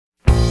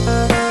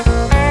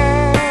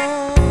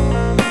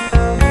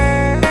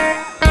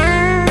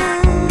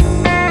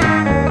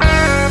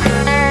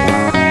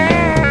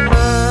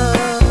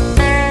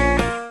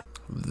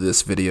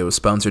This video is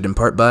sponsored in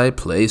part by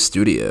Play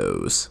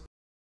Studios.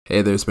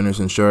 Hey there spinners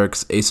and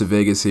sharks, Ace of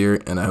Vegas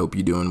here, and I hope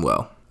you're doing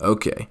well.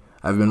 Okay,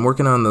 I've been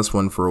working on this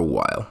one for a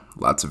while.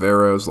 Lots of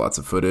arrows, lots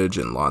of footage,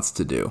 and lots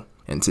to do.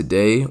 And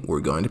today, we're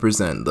going to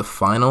present the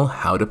final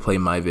How to Play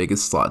MyVegas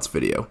Slots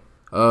video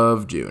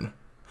of June.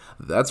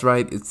 That's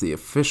right, it's the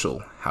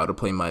official How to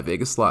Play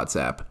MyVegas Slots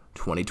App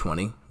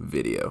 2020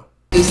 video.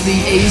 Is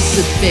the Ace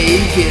of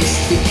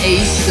Vegas, the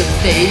Ace of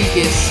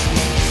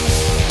Vegas.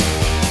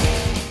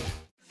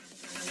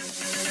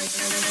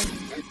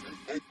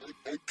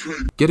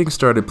 Getting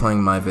started playing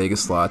MyVegas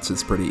Slots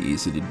is pretty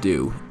easy to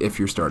do if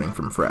you're starting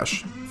from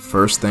fresh.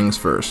 First things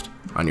first,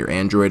 on your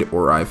Android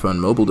or iPhone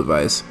mobile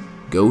device,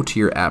 go to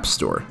your App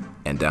Store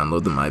and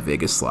download the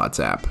MyVegas Slots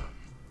app.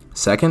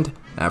 Second,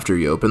 after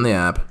you open the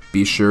app,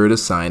 be sure to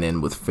sign in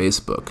with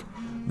Facebook.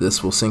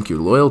 This will sync your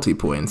loyalty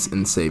points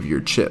and save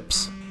your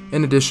chips.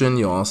 In addition,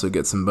 you'll also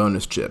get some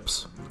bonus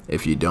chips.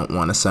 If you don't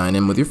want to sign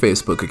in with your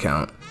Facebook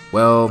account,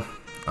 well,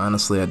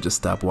 honestly, I'd just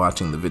stop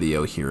watching the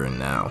video here and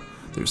now.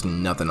 There's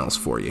nothing else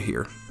for you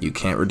here. You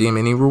can't redeem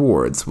any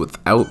rewards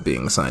without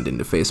being signed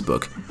into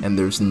Facebook, and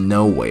there's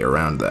no way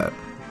around that.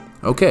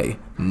 Okay,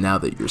 now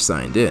that you're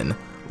signed in,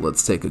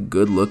 let's take a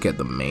good look at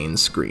the main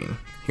screen.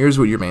 Here's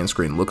what your main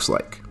screen looks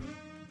like.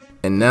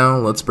 And now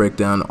let's break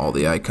down all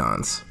the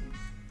icons.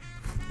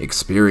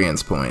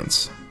 Experience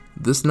points.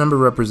 This number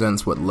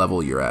represents what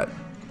level you're at.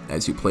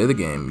 As you play the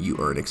game, you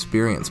earn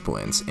experience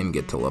points and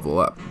get to level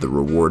up. The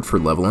reward for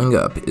leveling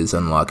up is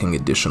unlocking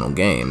additional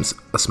games,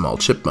 a small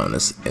chip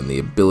bonus, and the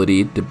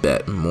ability to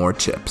bet more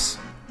chips.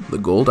 The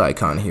gold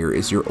icon here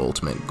is your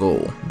ultimate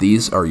goal.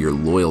 These are your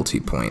loyalty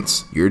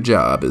points. Your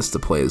job is to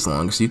play as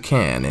long as you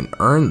can and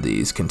earn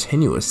these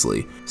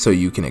continuously so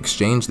you can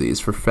exchange these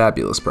for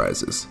fabulous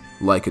prizes,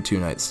 like a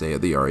 2-night stay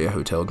at the Aria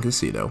Hotel and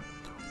Casino,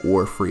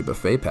 or free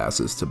buffet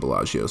passes to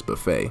Bellagio's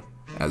buffet,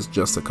 as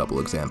just a couple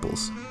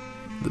examples.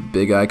 The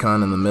big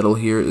icon in the middle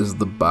here is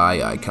the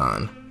buy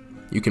icon.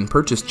 You can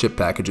purchase chip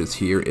packages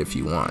here if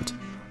you want.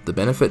 The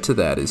benefit to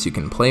that is you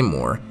can play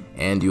more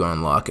and you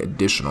unlock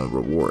additional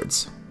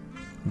rewards.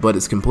 But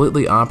it's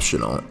completely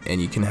optional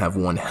and you can have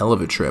one hell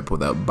of a trip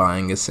without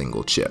buying a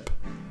single chip.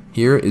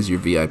 Here is your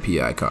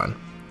VIP icon.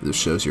 This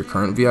shows your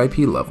current VIP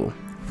level.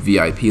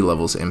 VIP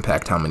levels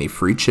impact how many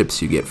free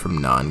chips you get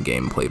from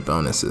non-gameplay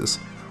bonuses,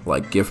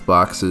 like gift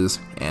boxes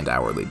and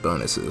hourly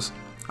bonuses.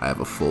 I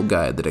have a full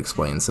guide that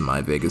explains the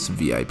MyVegas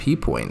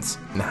VIP points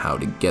and how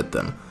to get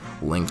them,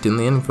 linked in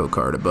the info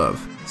card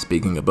above.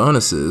 Speaking of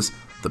bonuses,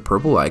 the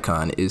purple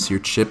icon is your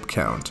chip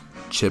count.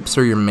 Chips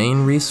are your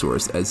main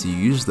resource as you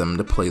use them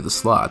to play the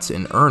slots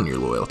and earn your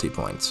loyalty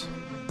points.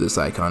 This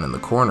icon in the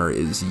corner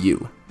is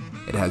you.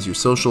 It has your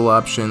social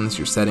options,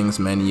 your settings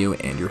menu,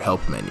 and your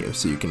help menu,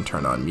 so you can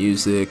turn on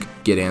music,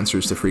 get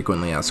answers to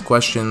frequently asked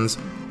questions,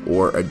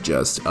 or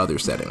adjust other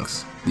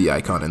settings. The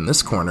icon in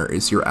this corner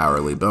is your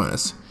hourly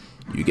bonus.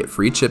 You get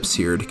free chips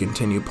here to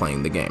continue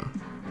playing the game.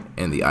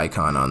 And the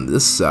icon on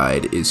this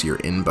side is your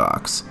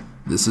inbox.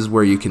 This is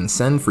where you can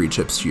send free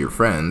chips to your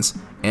friends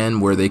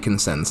and where they can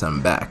send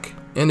some back.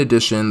 In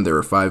addition, there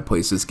are 5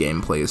 places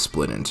gameplay is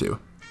split into.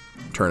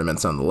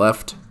 Tournaments on the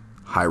left,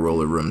 high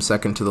roller room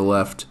second to the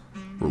left,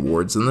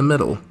 rewards in the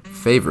middle,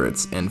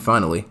 favorites, and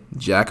finally,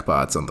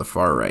 jackpots on the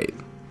far right.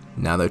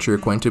 Now that you're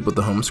acquainted with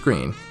the home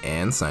screen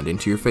and signed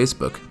into your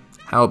Facebook,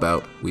 how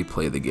about we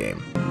play the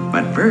game?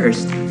 But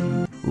first,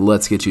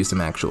 let's get you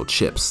some actual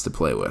chips to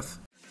play with.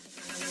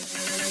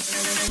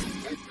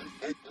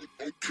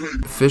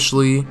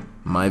 Officially,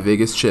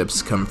 MyVegas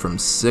chips come from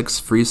 6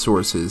 free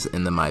sources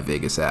in the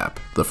MyVegas app.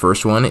 The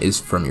first one is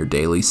from your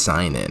daily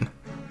sign-in.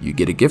 You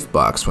get a gift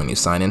box when you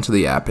sign into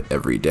the app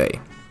every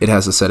day. It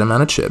has a set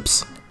amount of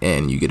chips,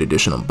 and you get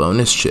additional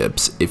bonus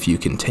chips if you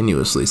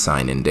continuously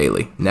sign in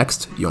daily.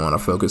 Next, you'll want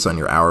to focus on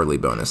your hourly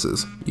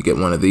bonuses. You get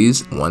one of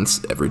these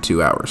once every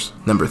 2 hours.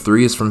 Number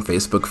 3 is from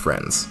Facebook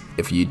friends.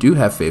 If you do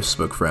have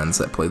Facebook friends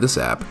that play this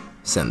app,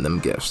 send them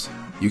gifts.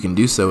 You can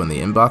do so in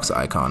the inbox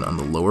icon on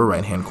the lower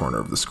right-hand corner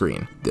of the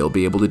screen. They'll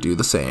be able to do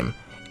the same,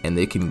 and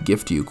they can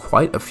gift you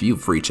quite a few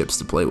free chips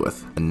to play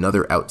with.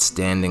 Another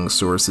outstanding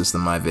source is the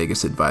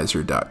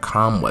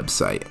MyVegasAdvisor.com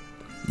website.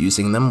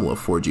 Using them will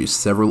afford you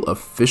several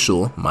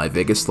official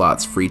MyVegas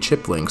Slots free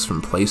chip links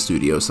from Play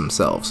Studios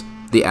themselves,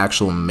 the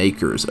actual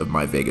makers of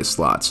MyVegas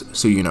Slots,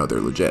 so you know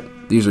they're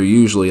legit. These are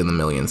usually in the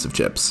millions of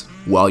chips.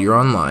 While you're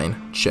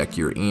online, check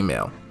your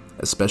email.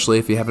 Especially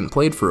if you haven't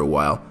played for a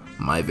while,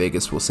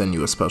 MyVegas will send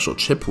you a special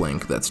chip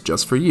link that's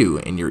just for you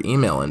in your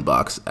email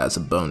inbox as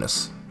a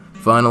bonus.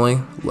 Finally,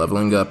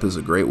 leveling up is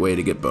a great way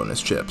to get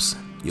bonus chips.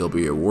 You'll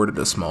be awarded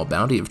a small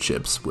bounty of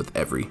chips with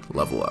every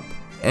level up.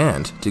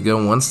 And to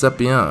go one step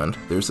beyond,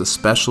 there's a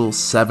special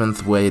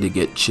 7th way to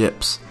get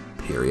chips.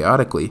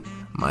 Periodically,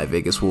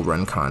 MyVegas will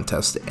run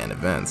contests and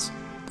events.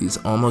 These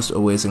almost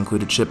always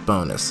include a chip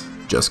bonus.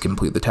 Just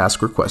complete the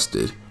task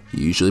requested,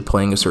 usually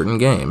playing a certain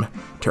game,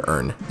 to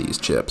earn these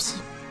chips.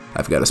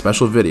 I've got a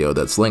special video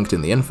that's linked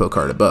in the info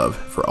card above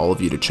for all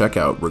of you to check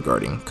out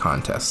regarding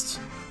contests.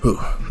 Whew,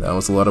 that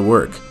was a lot of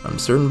work. I'm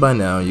certain by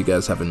now you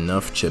guys have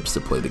enough chips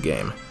to play the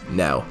game.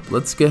 Now,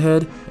 let's go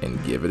ahead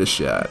and give it a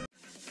shot.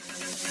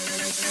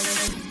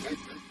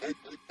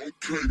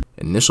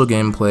 Initial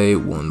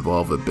gameplay will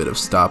involve a bit of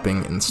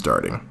stopping and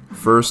starting.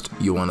 First,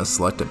 you want to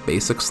select a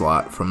basic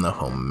slot from the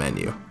home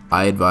menu.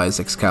 I advise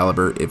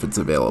Excalibur if it's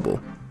available.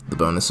 The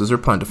bonuses are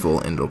plentiful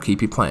and it'll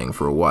keep you playing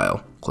for a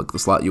while. Click the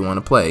slot you want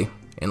to play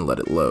and let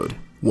it load.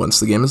 Once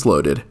the game is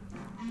loaded,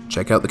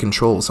 check out the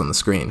controls on the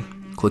screen.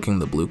 Clicking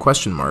the blue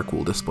question mark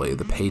will display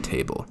the pay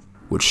table,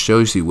 which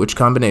shows you which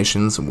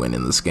combinations win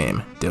in this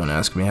game. Don't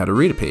ask me how to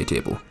read a pay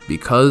table,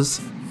 because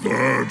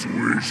that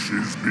wish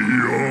is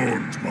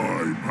beyond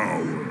my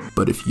power.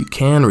 But if you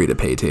can read a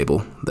pay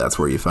table, that's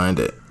where you find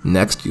it.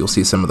 Next, you'll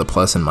see some of the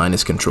plus and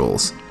minus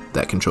controls.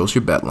 That controls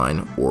your bet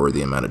line, or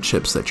the amount of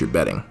chips that you're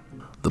betting.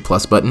 The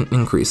plus button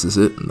increases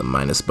it, and the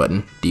minus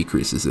button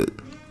decreases it.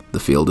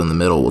 The field in the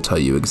middle will tell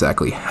you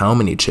exactly how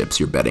many chips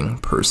you're betting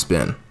per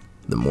spin.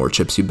 The more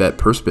chips you bet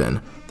per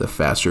spin, the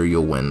faster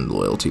you'll win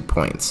loyalty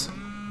points.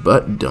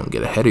 But don't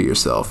get ahead of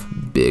yourself.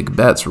 Big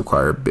bets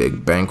require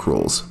big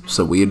bankrolls,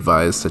 so we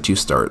advise that you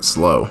start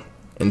slow.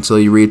 Until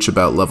you reach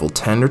about level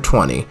 10 or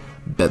 20,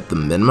 bet the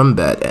minimum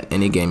bet at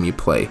any game you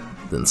play,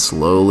 then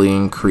slowly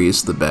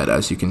increase the bet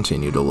as you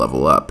continue to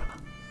level up.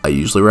 I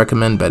usually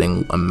recommend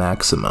betting a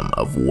maximum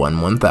of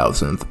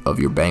 1/1000th of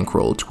your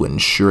bankroll to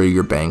ensure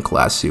your bank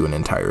lasts you an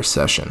entire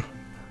session.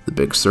 The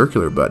big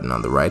circular button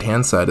on the right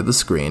hand side of the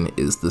screen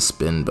is the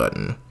spin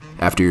button.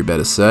 After your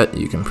bet is set,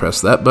 you can press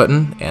that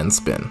button and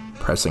spin.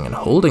 Pressing and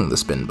holding the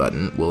spin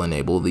button will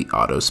enable the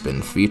auto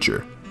spin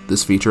feature.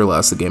 This feature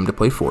allows the game to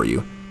play for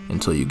you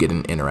until you get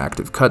an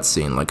interactive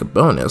cutscene like a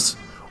bonus,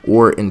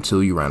 or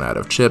until you run out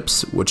of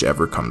chips,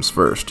 whichever comes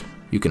first.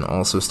 You can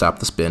also stop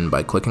the spin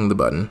by clicking the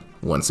button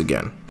once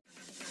again.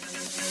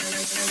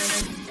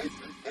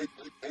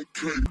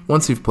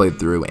 Once you've played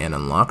through and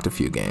unlocked a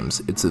few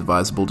games, it's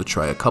advisable to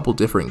try a couple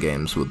different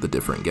games with the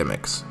different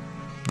gimmicks.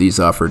 These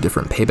offer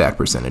different payback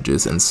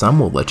percentages, and some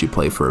will let you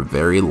play for a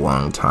very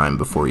long time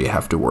before you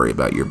have to worry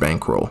about your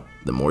bankroll.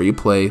 The more you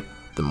play,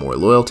 the more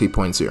loyalty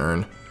points you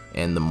earn,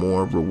 and the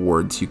more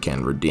rewards you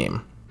can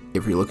redeem.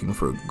 If you're looking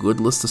for a good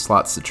list of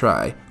slots to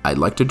try, I'd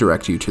like to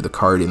direct you to the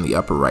card in the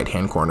upper right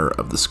hand corner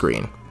of the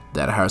screen.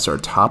 That has our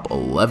top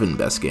 11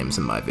 best games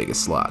in MyVegas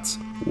Slots.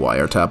 Why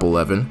our top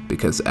 11?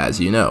 Because as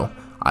you know,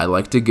 I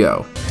like to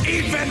go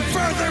even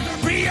further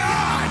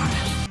beyond!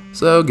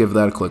 So give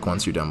that a click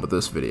once you're done with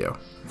this video.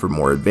 For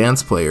more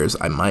advanced players,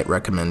 I might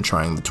recommend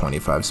trying the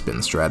 25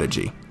 spin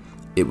strategy.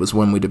 It was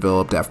one we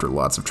developed after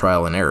lots of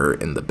trial and error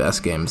in the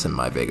best games in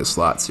MyVegas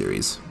Slots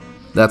series.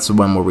 That's the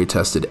one where we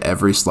tested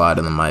every slot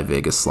in the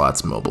MyVegas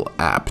Slots Mobile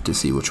app to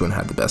see which one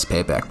had the best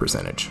payback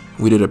percentage.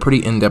 We did a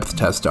pretty in-depth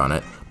test on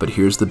it, but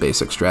here's the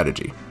basic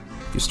strategy.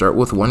 You start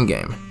with one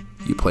game,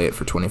 you play it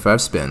for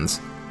 25 spins,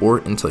 or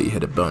until you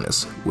hit a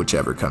bonus,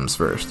 whichever comes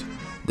first.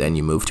 Then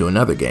you move to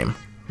another game,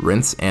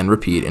 rinse and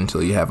repeat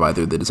until you have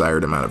either the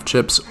desired amount of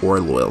chips or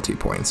loyalty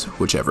points,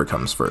 whichever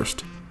comes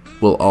first.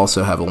 We'll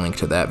also have a link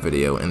to that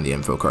video in the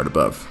info card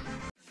above.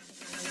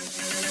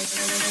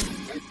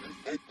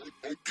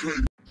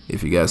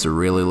 If you guys are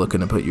really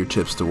looking to put your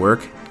chips to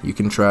work, you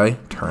can try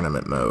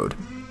Tournament Mode.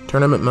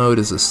 Tournament Mode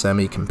is a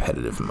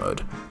semi-competitive mode,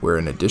 where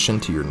in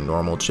addition to your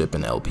normal chip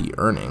and LP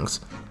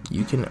earnings,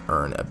 you can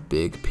earn a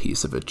big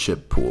piece of a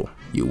chip pool.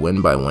 You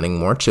win by winning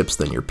more chips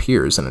than your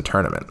peers in a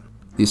tournament.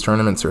 These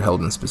tournaments are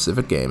held in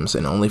specific games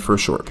and only for a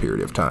short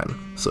period of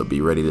time, so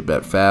be ready to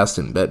bet fast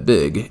and bet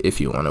big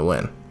if you want to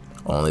win.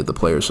 Only the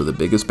players with the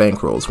biggest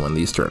bankrolls win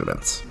these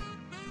tournaments.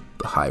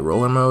 The High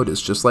Roller mode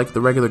is just like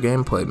the regular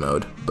gameplay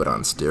mode, but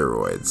on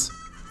steroids.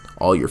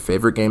 All your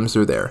favorite games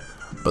are there,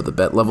 but the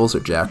bet levels are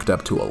jacked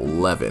up to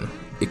 11.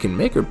 It can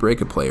make or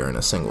break a player in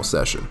a single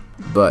session.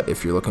 But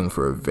if you're looking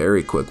for a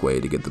very quick way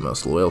to get the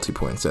most loyalty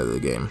points out of the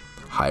game,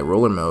 High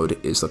Roller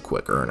mode is a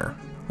quick earner.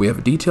 We have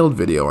a detailed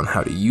video on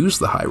how to use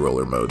the High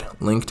Roller mode,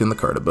 linked in the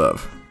card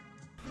above.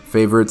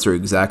 Favorites are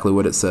exactly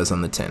what it says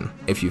on the tin.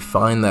 If you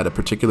find that a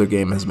particular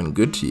game has been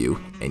good to you,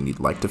 and you'd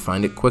like to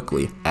find it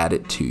quickly, add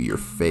it to your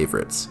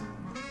favorites.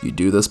 You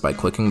do this by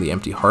clicking the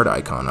empty heart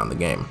icon on the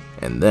game,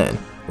 and then,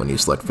 when you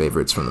select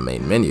favorites from the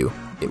main menu,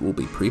 it will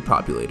be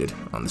pre-populated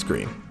on the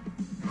screen.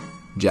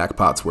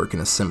 Jackpots work in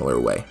a similar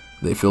way.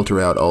 They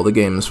filter out all the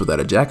games without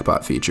a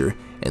jackpot feature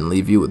and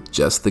leave you with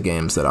just the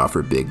games that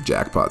offer big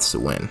jackpots to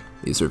win.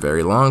 These are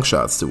very long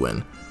shots to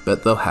win,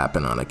 but they'll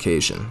happen on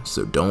occasion,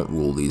 so don't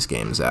rule these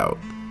games out.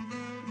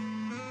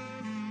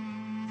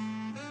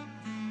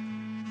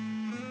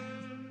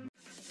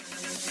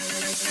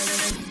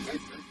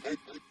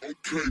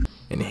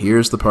 And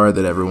here's the part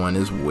that everyone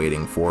is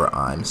waiting for,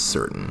 I'm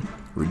certain.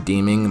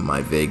 Redeeming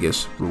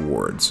MyVegas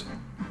rewards.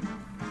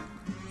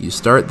 You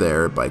start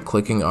there by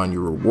clicking on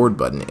your reward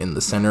button in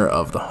the center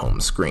of the home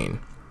screen.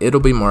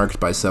 It'll be marked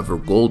by several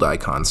gold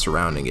icons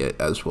surrounding it,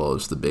 as well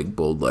as the big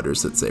bold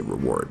letters that say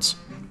rewards.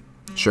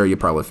 Sure, you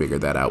probably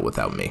figured that out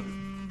without me.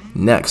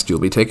 Next, you'll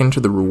be taken to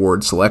the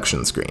reward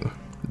selection screen.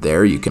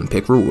 There you can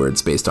pick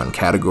rewards based on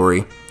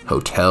category,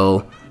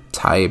 hotel,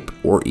 type,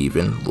 or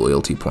even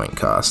loyalty point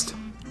cost.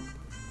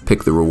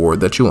 pick the reward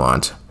that you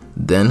want,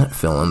 then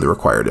fill in the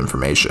required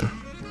information.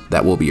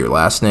 That will be your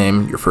last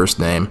name, your first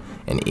name,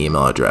 and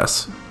email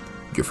address.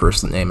 Your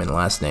first name and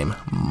last name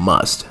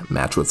must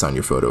match what's on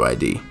your photo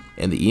ID,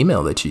 and the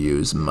email that you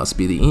use must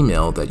be the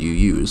email that you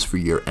use for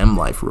your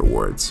MLife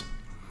rewards.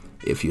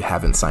 If you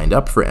haven't signed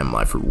up for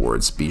MLife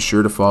rewards, be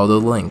sure to follow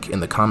the link in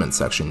the comment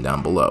section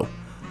down below.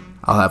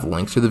 I'll have a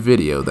link to the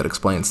video that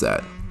explains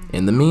that.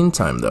 In the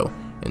meantime though,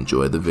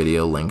 enjoy the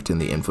video linked in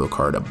the info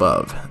card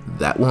above.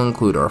 That will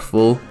include our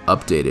full,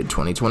 updated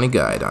 2020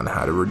 guide on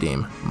how to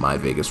redeem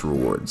MyVegas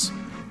rewards.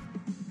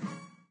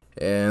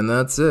 And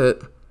that's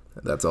it.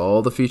 That's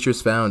all the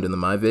features found in the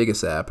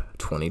MyVegas app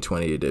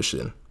 2020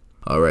 edition.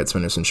 Alright,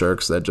 Spinners and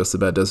Sharks, that just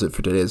about does it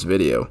for today's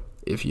video.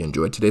 If you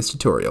enjoyed today's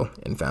tutorial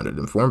and found it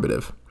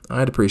informative,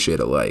 I'd appreciate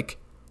a like,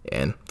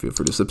 and feel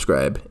free to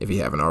subscribe if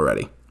you haven't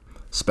already.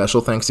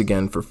 Special thanks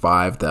again for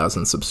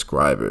 5,000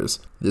 subscribers.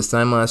 This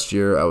time last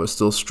year, I was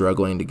still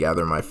struggling to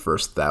gather my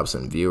first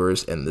 1,000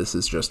 viewers, and this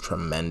is just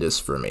tremendous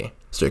for me.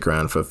 Stick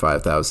around for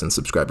 5,000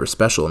 subscriber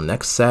special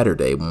next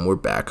Saturday when we're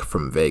back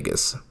from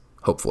Vegas,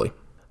 hopefully.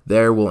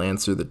 There we'll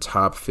answer the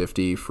top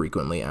 50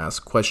 frequently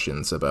asked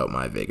questions about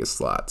MyVegas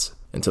slots.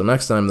 Until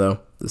next time though,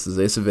 this is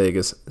Ace of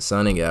Vegas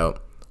signing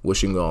out,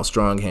 wishing you all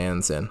strong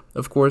hands, and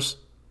of course,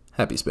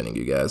 happy spinning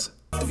you guys.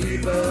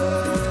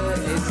 Viva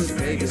Ace of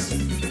Vegas.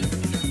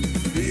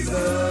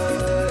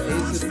 Viva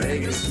Ace of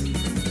Vegas.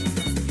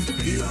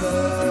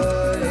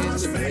 Viva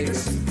Ace of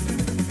Vegas.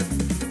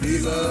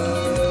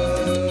 Viva